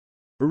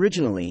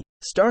Originally,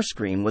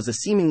 Starscream was a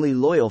seemingly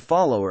loyal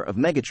follower of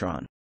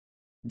Megatron.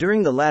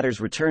 During the latter's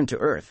return to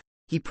Earth,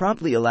 he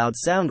promptly allowed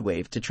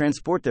Soundwave to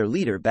transport their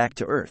leader back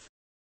to Earth.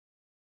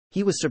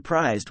 He was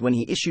surprised when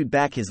he issued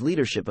back his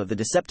leadership of the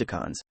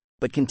Decepticons,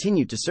 but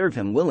continued to serve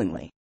him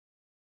willingly.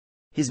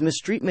 His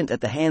mistreatment at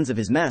the hands of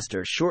his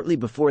master shortly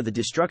before the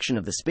destruction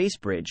of the space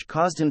bridge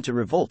caused him to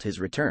revolt his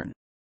return.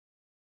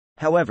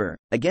 However,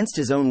 against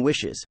his own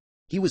wishes,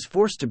 he was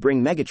forced to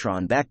bring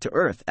Megatron back to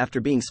Earth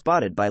after being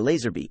spotted by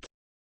Laserbeak.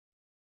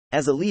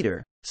 As a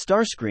leader,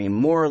 Starscream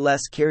more or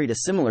less carried a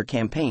similar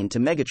campaign to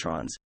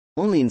Megatron's,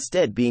 only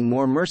instead being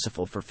more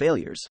merciful for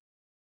failures.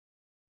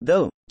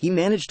 Though, he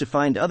managed to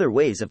find other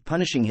ways of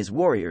punishing his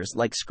warriors,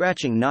 like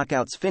scratching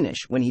Knockout's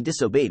finish when he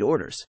disobeyed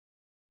orders.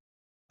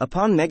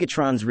 Upon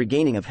Megatron's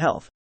regaining of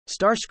health,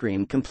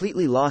 Starscream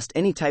completely lost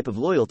any type of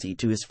loyalty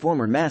to his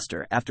former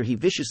master after he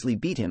viciously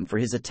beat him for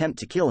his attempt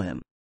to kill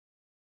him.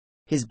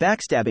 His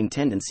backstabbing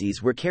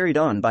tendencies were carried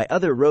on by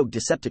other rogue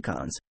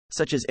Decepticons,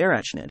 such as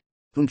Arachnid,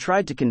 whom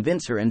tried to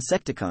convince her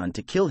Insecticon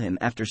to kill him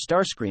after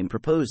Starscream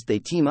proposed they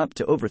team up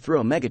to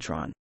overthrow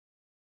Megatron.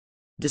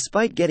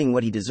 Despite getting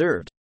what he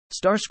deserved,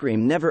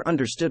 Starscream never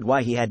understood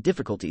why he had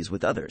difficulties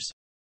with others.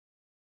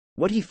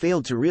 What he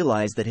failed to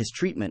realize that his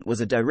treatment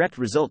was a direct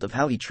result of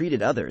how he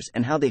treated others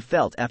and how they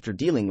felt after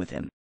dealing with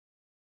him.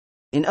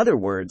 In other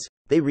words,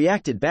 they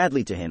reacted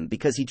badly to him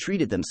because he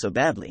treated them so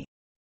badly.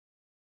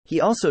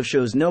 He also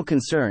shows no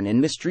concern in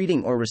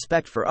mistreating or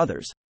respect for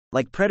others,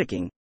 like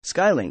Predaking,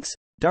 Skylynx,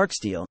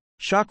 Darksteel,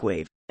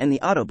 Shockwave, and the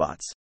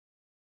Autobots.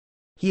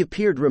 He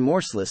appeared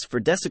remorseless for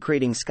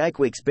desecrating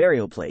Skyquake's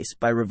burial place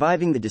by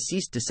reviving the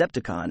deceased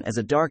Decepticon as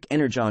a dark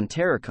energon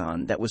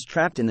Terrorcon that was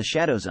trapped in the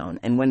Shadow Zone,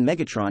 and when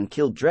Megatron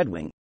killed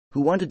Dreadwing,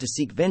 who wanted to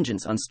seek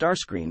vengeance on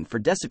Starscream for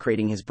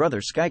desecrating his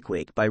brother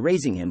Skyquake by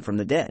raising him from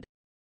the dead.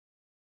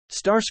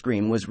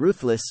 Starscream was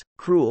ruthless,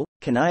 cruel,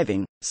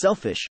 conniving,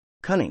 selfish,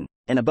 cunning,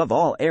 and above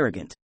all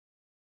arrogant.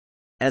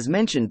 As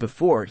mentioned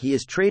before, he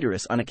is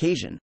traitorous on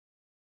occasion.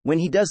 When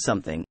he does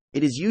something,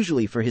 it is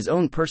usually for his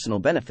own personal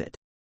benefit.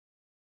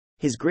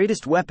 His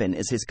greatest weapon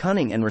is his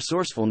cunning and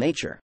resourceful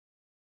nature.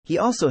 He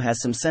also has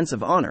some sense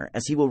of honor,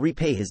 as he will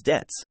repay his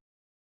debts.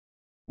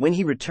 When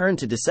he returned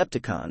to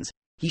Decepticons,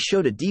 he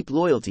showed a deep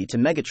loyalty to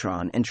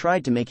Megatron and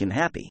tried to make him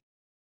happy.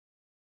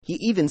 He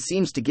even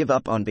seems to give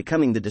up on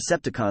becoming the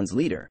Decepticons'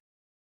 leader.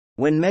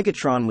 When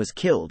Megatron was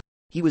killed,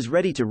 he was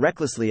ready to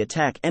recklessly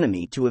attack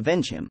enemy to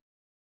avenge him.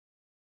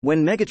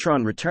 When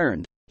Megatron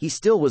returned, he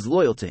still was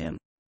loyal to him,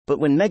 but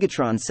when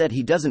Megatron said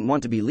he doesn't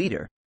want to be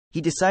leader,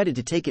 he decided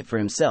to take it for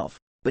himself,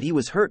 but he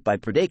was hurt by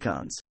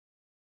Predacons.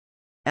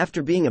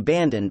 After being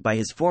abandoned by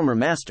his former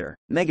master,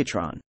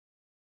 Megatron,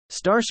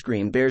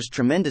 Starscream bears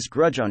tremendous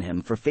grudge on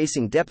him for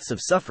facing depths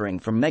of suffering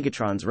from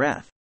Megatron's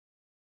wrath.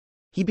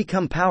 He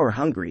became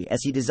power-hungry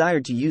as he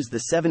desired to use the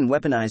 7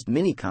 weaponized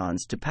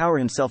Minicons to power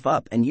himself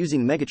up, and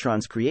using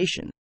Megatron's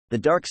creation, the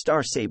Dark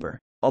Star Saber,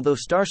 although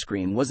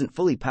Starscream wasn't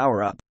fully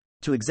power-up,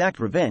 to exact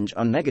revenge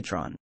on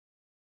Megatron.